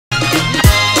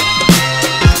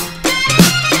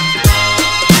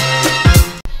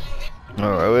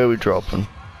dropping?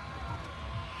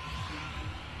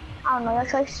 I don't know, your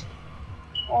choice.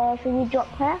 Should we drop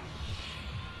here?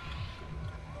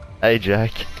 Hey,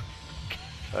 Jack.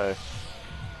 Hey.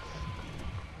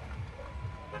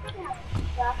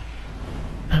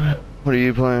 What are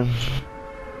you playing?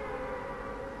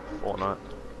 Fortnite.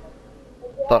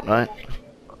 Fortnite.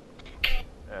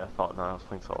 Yeah, Fortnite. I was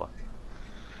playing solo.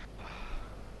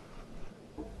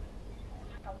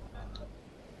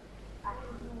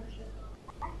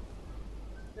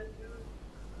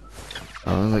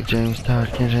 Oh, like James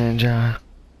Tompkins and John.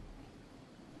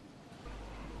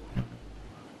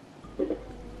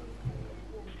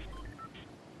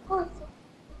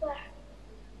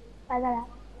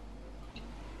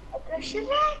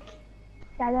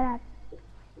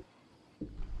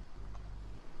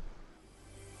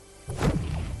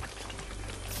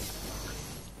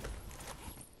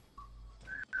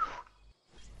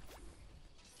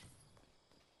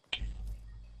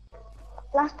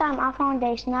 Last time I found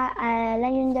a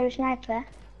legendary sniper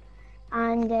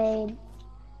and a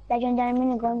legendary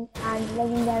minigun and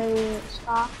legendary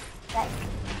scar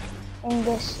in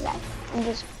this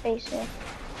place here.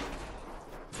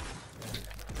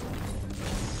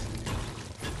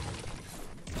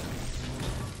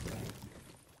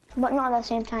 But not at the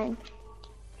same time.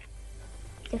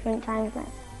 Different times then.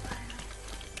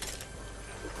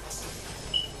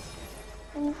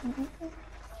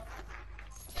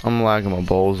 I'm lagging my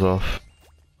balls off.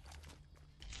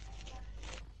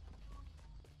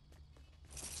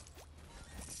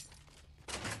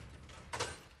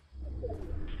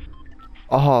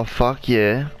 Oh, fuck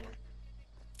yeah.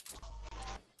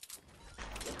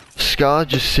 Scar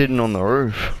just sitting on the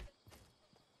roof.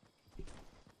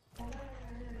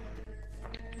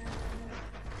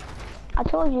 I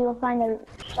told you you'll find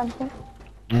something.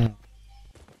 Mm.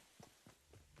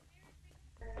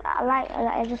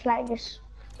 I just like this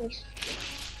place.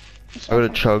 I got a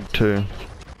chug too.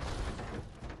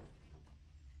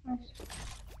 Nice.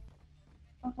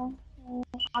 Okay.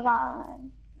 I got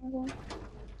okay.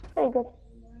 Pretty good.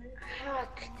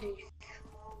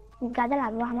 قاعد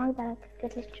ألعب واحد ما أقدر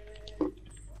أقتلك.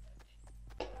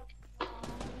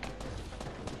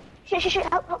 شيء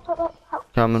help.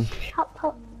 Coming.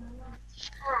 Help.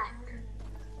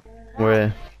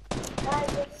 Where?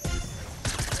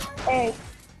 Hey.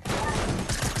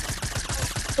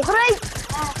 اخرج.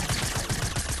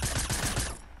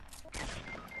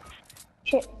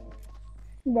 Shit.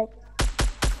 Dead.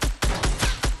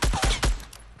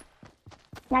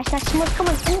 Nice. Come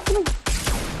on.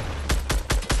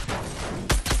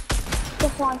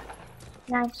 Just one.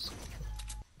 Nice.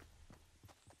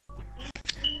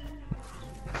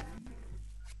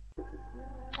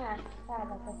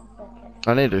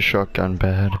 I need a shotgun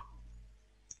bad.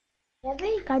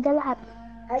 قاعد ألعب.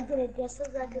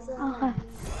 Okay.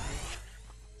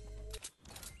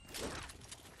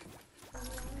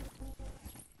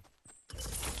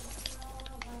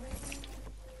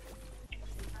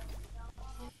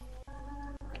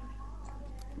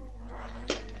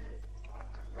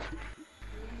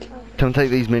 Come take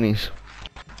these minis.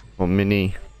 Or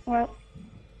mini. Right.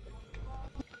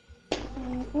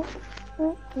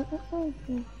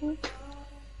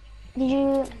 Did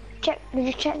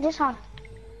you check this house?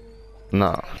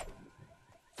 Nah.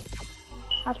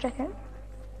 I'll check it.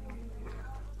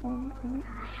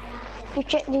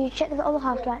 Did you check the other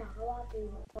house right?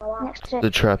 Next to The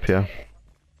it. trap here.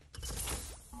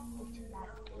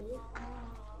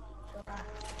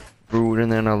 Root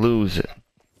and then I lose it.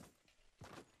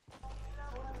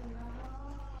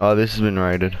 Oh, this has been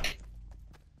raided.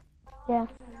 Yeah.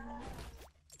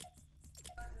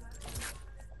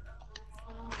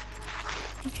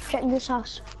 Check this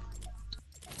house.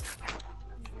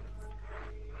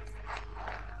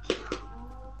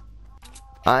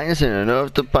 I ain't seen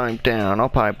enough to pipe down. I'll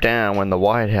pipe down when the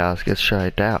White House gets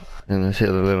shaped out. And this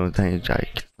other little thing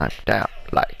like piped out.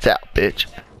 Lights out, bitch.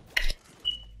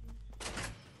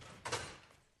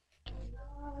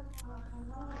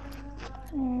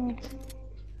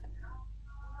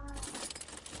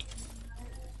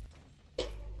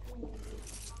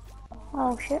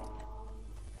 Oh shit.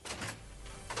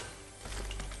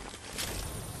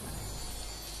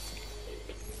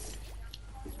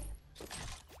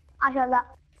 I shot that.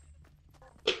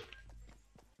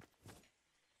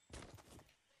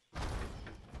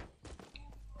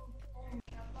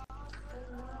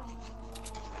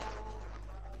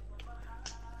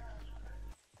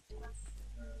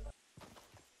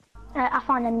 I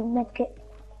found a medkit.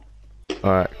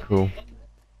 Alright, cool.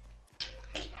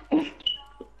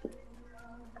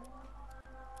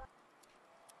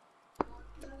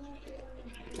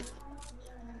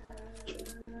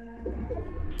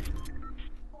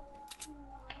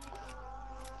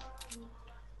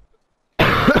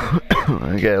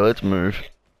 Okay, let's move.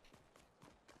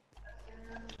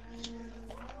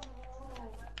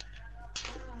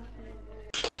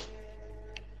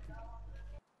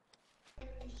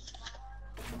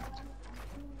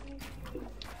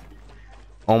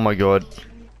 Oh my god.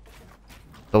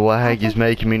 The lag is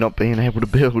making me not being able to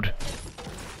build.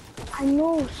 I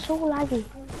know, so laggy.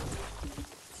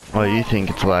 Oh, you think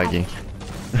it's laggy?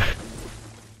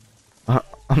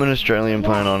 I'm an Australian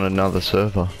playing on another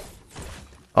server.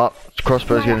 Oh,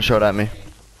 crossbow's getting shot at me.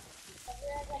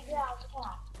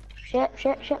 Shit,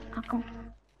 I come.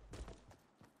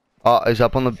 Oh, he's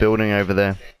up on the building over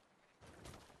there.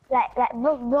 Like,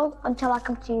 build until I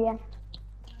come to you.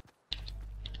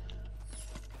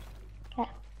 Yeah.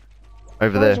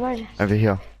 Over Where is there. it? Over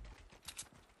here.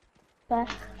 Where?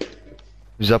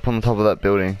 He's up on the top of that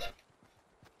building.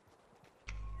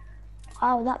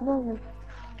 Oh, that building.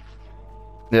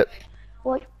 Yep.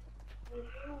 What?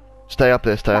 Stay up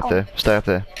there, stay up there, stay up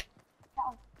there.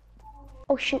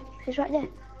 Oh shit, he's right there.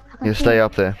 Yeah, stay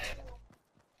up there.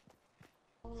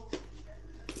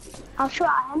 I'll shoot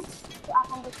at him.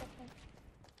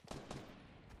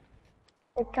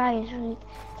 The guy is really...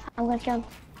 I'm gonna kill him.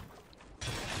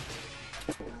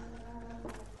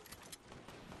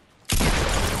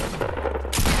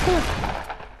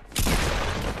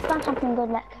 Find something good,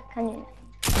 like, can you?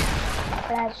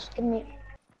 Let's give me...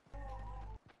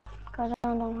 Because I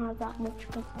don't have that much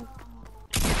content.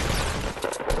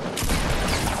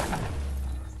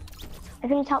 If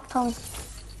you need help, Tom.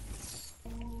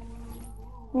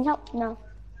 Need help? No.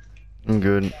 I'm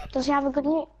good. Does he have a good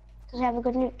loot? Does he have a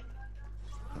good loot?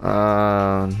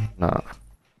 No.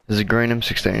 There's a green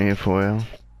M16 here for you.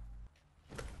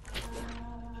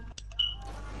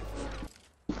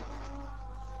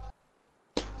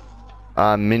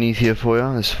 Minis here for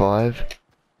you, there's 5.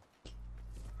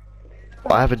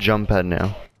 I have a jump pad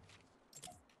now.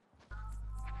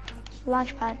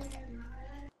 Launch pad.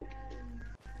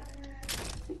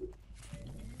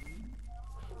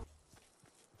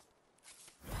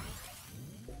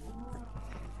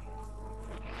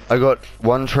 I got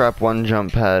 1 trap, 1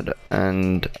 jump pad,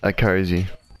 and a cozy.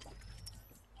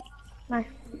 Nice.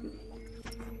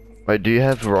 Wait, do you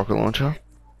have a rocket launcher?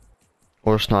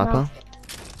 Or a sniper?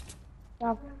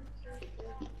 No.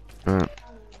 Alright.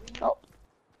 Oh.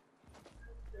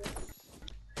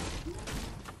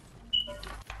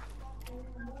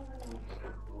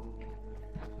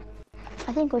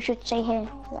 I think we should stay here.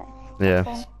 Like, Yeah.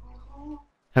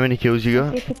 How many kills you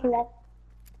got? 3 people left.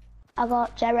 I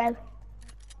got 0.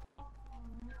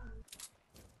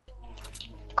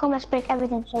 Come, let's break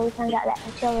everything so we can get that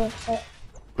material for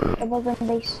the building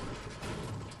base.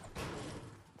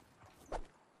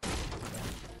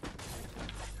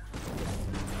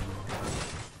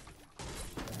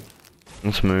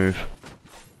 Let's move.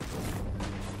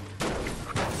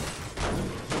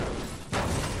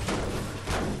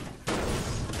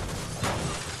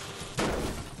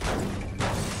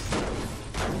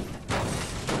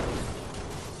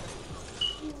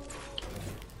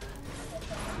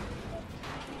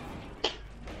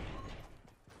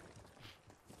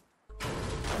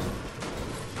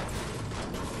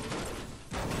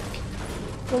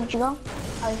 Where did you go?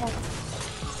 Oh, yeah.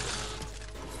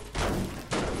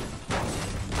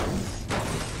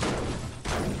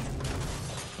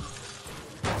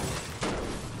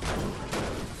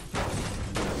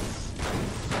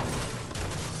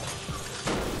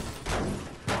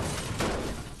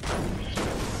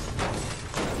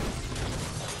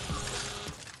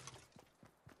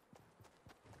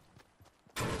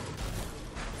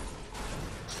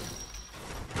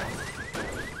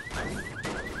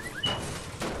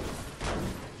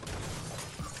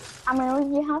 How many wood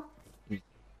do you have?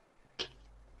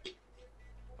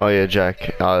 Oh yeah,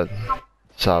 Jack.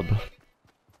 Sub.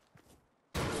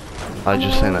 I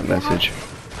just sent that message.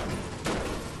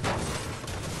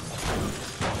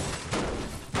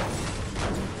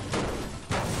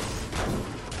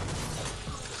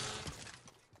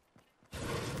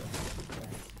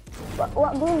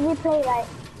 What games do you play, like?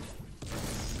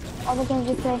 All the games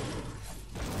you play?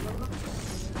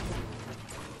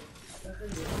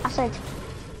 I said,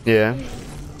 Yeah.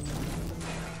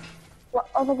 what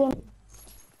other games?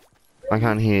 I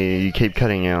can't hear you. You keep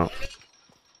cutting out.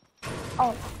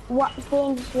 Oh, what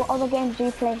other games do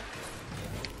you play?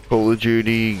 Call of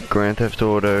Duty, Grand Theft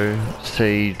Auto,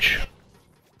 Siege.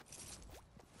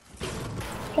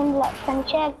 Can you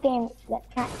share games? Like,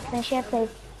 can you share play?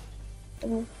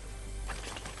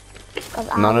 Because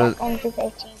I None have of- like on this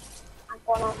 18 and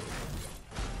Fortnite.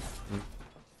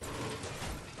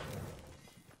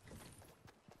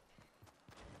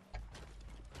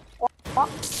 What?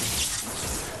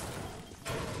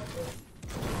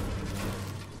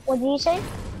 What did you say?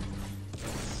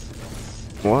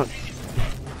 What?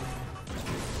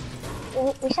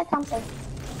 We said something.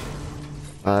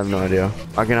 I have no idea.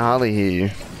 I can hardly hear you.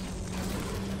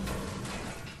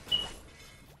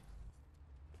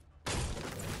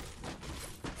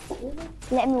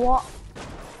 Let me what?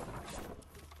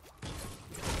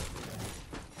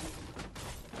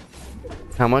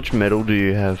 How much metal do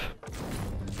you have?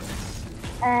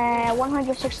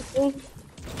 163.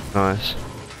 Nice.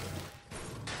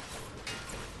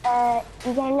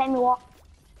 You gonna let me what?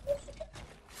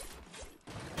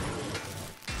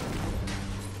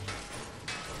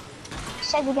 You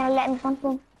said you're gonna let me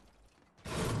something.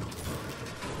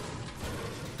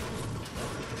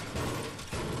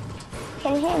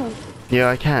 Can you hear me? Yeah,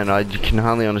 I can. I can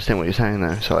hardly understand what you're saying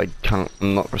though, so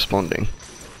I'm not responding.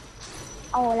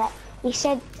 Oh, like you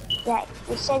said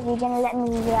you're gonna let me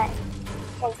like.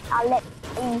 Like, I'll let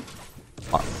you.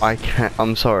 I can't.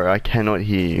 I'm sorry. I cannot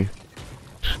hear you.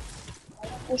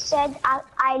 You said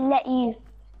I let you.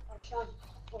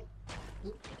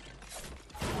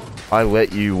 I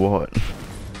let you what?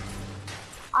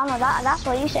 I don't know that's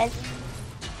what you said.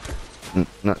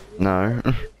 No.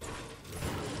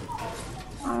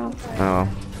 Oh,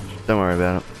 don't worry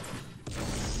about it.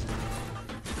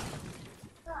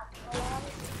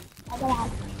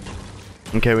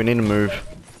 Okay, we need to move.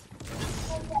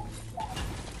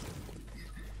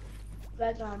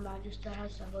 Just to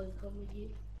have somebody come with you.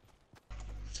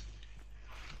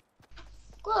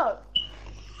 Go.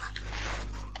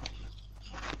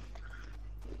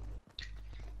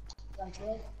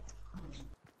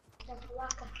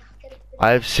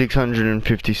 I have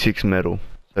 656 metal.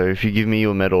 So if you give me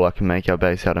your metal, I can make our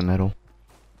base out of metal.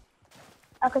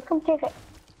 Okay, come take it.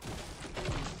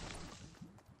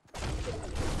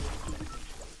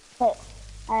 Wait,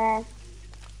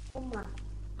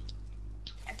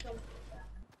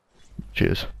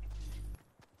 Cheers.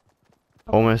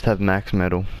 Almost have max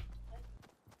metal.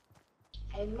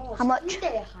 how much?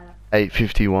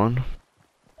 851.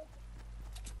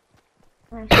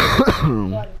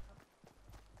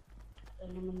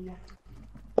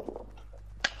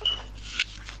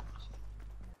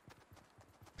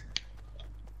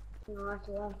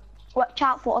 Watch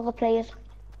out for other players.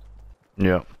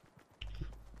 Yep.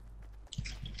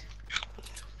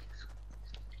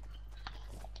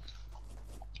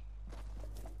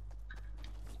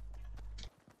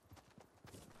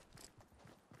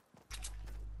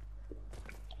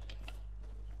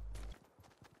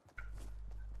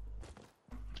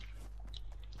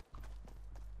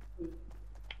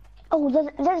 Oh,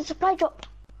 there's a supply drop.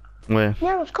 Where?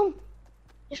 Neros, come.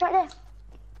 It's right there.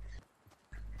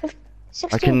 16.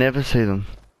 I can never see them.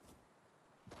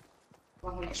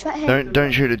 It's right here.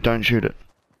 Don't shoot it. Don't shoot it.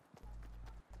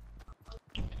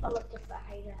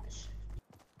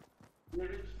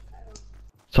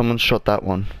 Someone shot that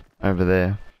one over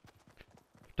there.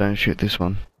 Don't shoot this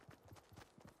one.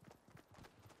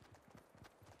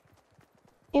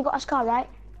 You got a scar, right?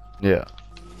 Yeah.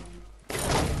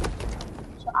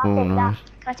 So I'll take nice.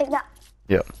 that. Can I take that?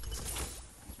 Yep.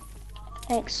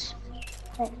 Thanks.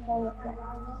 Thanks very much.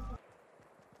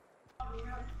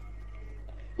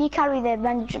 You carry the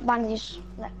bandages.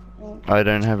 Like, I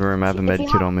don't have a room. I have a If med you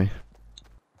kit have- on me.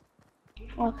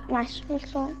 oh, nice.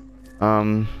 It's all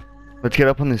right. Let's get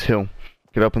up on this hill.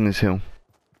 Get up on this hill.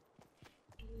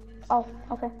 Oh,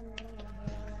 okay.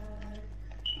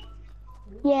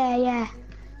 Yeah.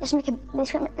 Let's make a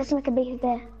base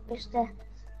there. Just there.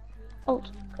 Oh,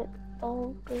 good.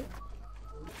 Oh, good.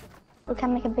 We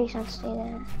can make a base and stay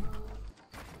there.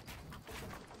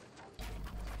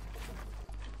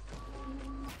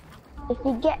 If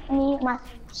you get me my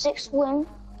 6th win,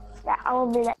 that I'll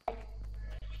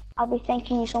be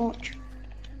thanking you so much.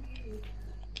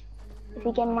 If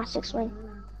you get me my 6th win.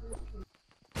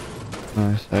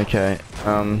 Nice. Okay.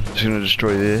 Just gonna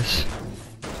destroy this.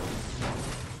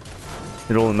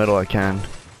 Hit all the metal I can.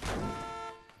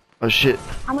 Oh shit.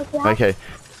 How much do you have? Okay.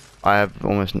 I have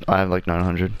like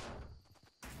 900.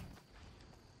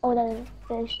 Oh,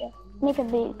 that is shit. Make a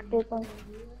big one.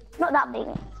 Not that big.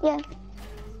 Yeah.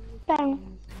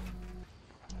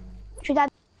 Should I?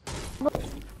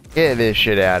 Get this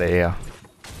shit out of here.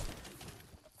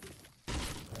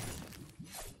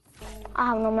 I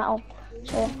have no metal.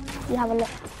 So you have a look.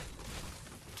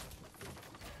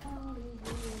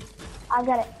 I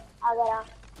got it.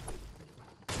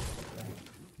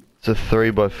 It's a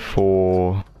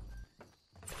 3x4.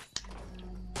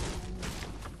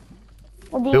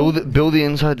 What do you Build the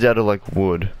insides out of like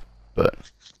wood, but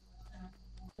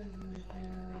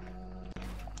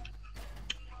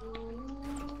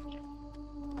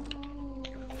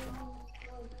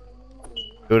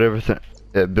build everything.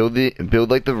 Yeah, build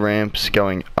like the ramps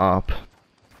going up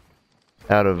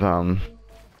out of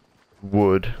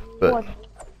wood, but Wood.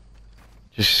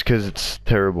 just because it's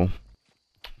terrible.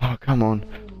 Oh, come on.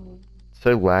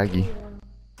 So laggy.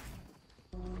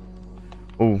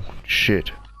 Oh,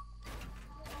 shit.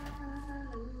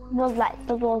 Build like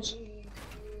the walls.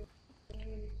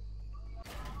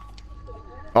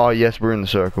 Oh, yes, we're in the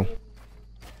circle.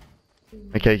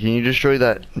 Okay, can you destroy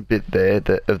that bit there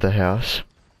of the house?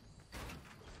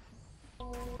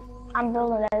 I'm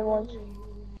building those walls.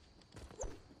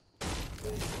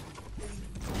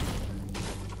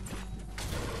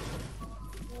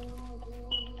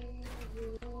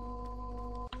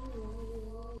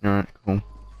 Alright, cool.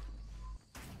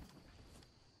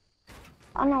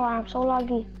 I know I'm so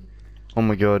laggy. Oh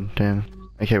my god, damn.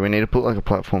 Okay, we need to put like a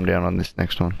platform down on this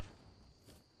next one.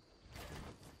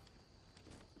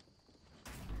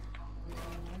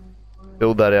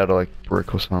 Build that out of like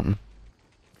brick or something.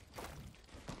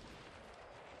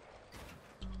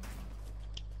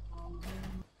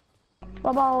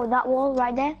 What about that wall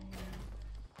right there?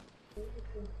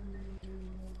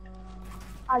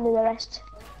 I'll do the rest.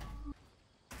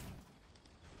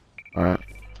 Alright.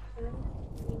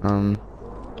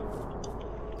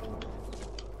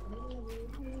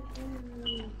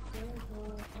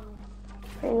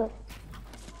 Pretty good.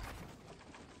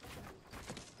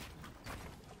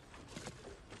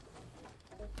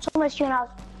 Someone's shooting out.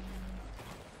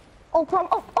 Oh, from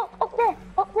up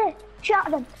there. Shoot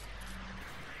at them.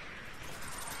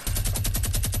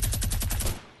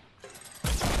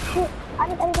 Shoot, I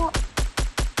need out.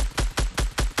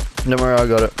 Don't worry, I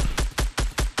got it.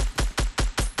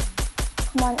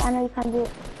 Come on, I know you can do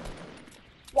it.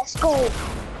 Let's go.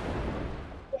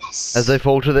 Yes. As they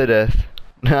fall to their death.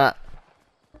 Nah.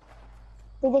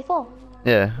 Did they fall?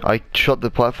 Yeah, I shot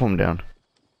the platform down.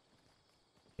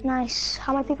 Nice.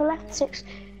 How many people left? 6.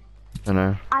 I don't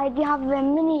know. I do have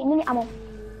mini ammo.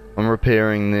 I'm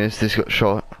repairing this. This got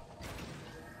shot.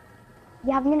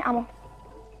 You have mini ammo.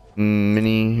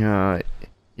 Mini,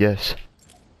 yes.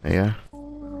 There you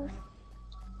go.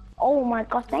 Oh my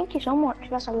god, thank you so much.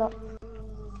 That's a lot.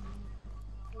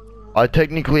 I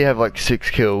technically have like 6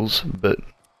 kills, but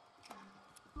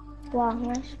Wow,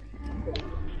 nice.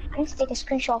 I need to take a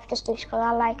screenshot of this dish because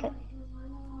I like it.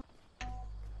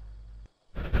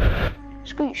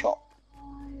 Screenshot.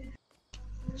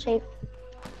 Save.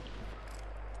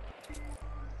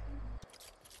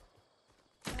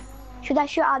 Should I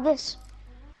shoot at this?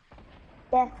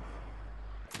 There.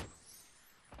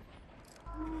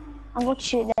 I'm going to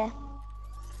shoot there.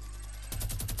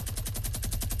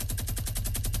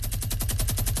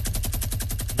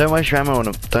 don't waste your ammo on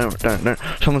them. Don't.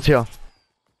 Someone's here.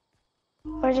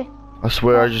 Where is he? I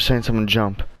swear I just seen someone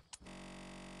jump.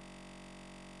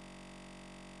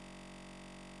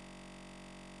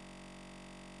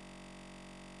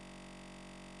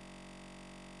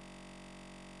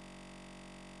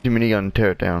 The minigun and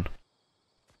tear it down.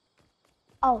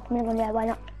 Oh, minigun, yeah, why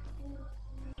not?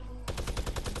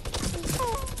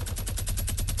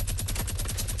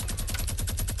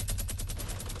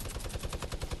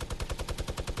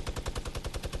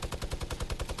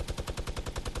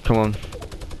 Come on.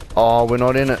 Oh, we're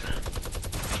not in it.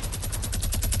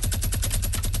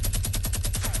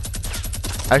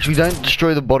 Actually, don't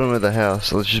destroy the bottom of the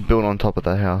house. Let's just build on top of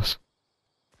the house.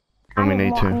 When we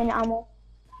need to. Ammo.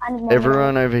 I need more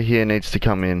Everyone over here needs to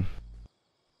come in.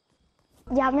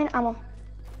 Do you have mini ammo?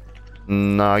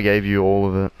 No, I gave you all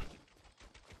of it.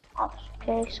 Oh,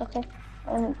 okay, it's okay.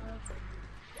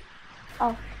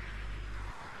 Oh.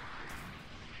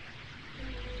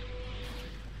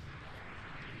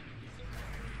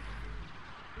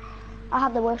 I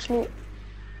have the worst loot.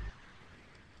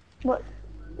 But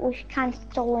we can't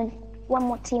throw in one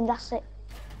more team, that's it.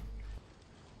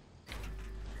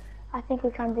 I think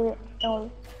we can do it, don't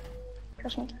worry.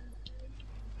 Trust me.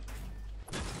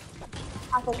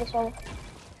 I think it's over.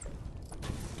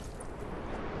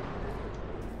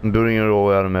 I'm building it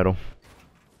all out of metal.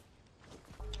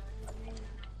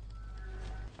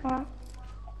 Alright.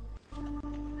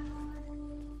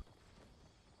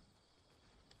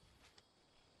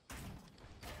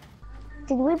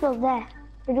 Did we build there?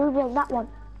 Did we build that one?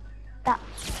 That.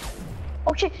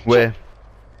 Oh shit! Where?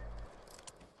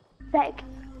 Shit.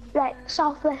 Like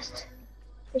southwest.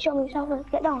 They shot me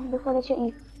southwest. Get down before they shoot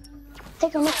you.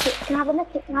 Take a medkit. Can I have a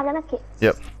medkit? Can I have a medkit?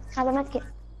 Yep. Can I have a medkit?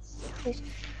 Please.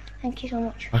 Thank you so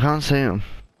much. I can't see him.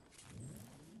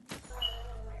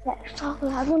 Like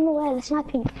southwest. I don't know where they're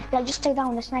sniping. Like just stay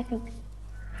down. They're sniping.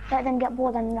 Let them get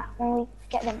bored and when we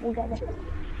get them, we'll get them.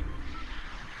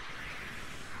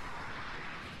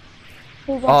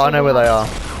 Oh, I know where they are.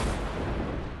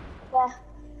 Where?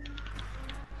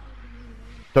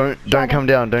 Don't come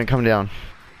down. Don't come down.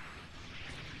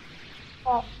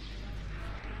 Oh.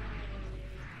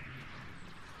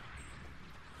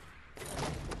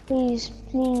 Please,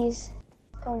 please,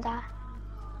 don't die.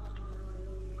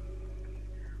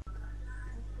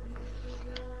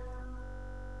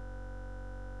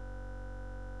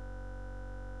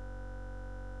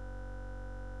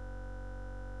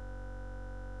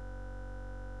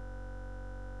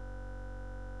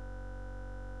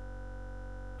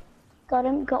 Got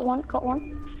him, got one.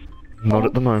 Not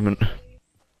at the moment.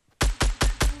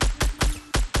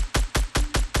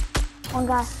 One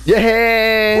guy.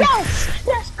 Yeah! Yes!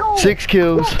 Let's go! 6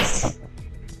 kills. Yes!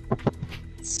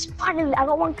 Finally, I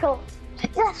got 1 kill.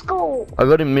 Let's go! I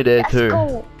got him mid-air Let's too.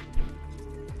 go!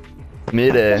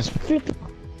 Mid-air. Let's flip it.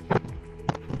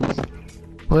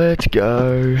 Let's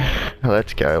go.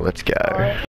 Let's go.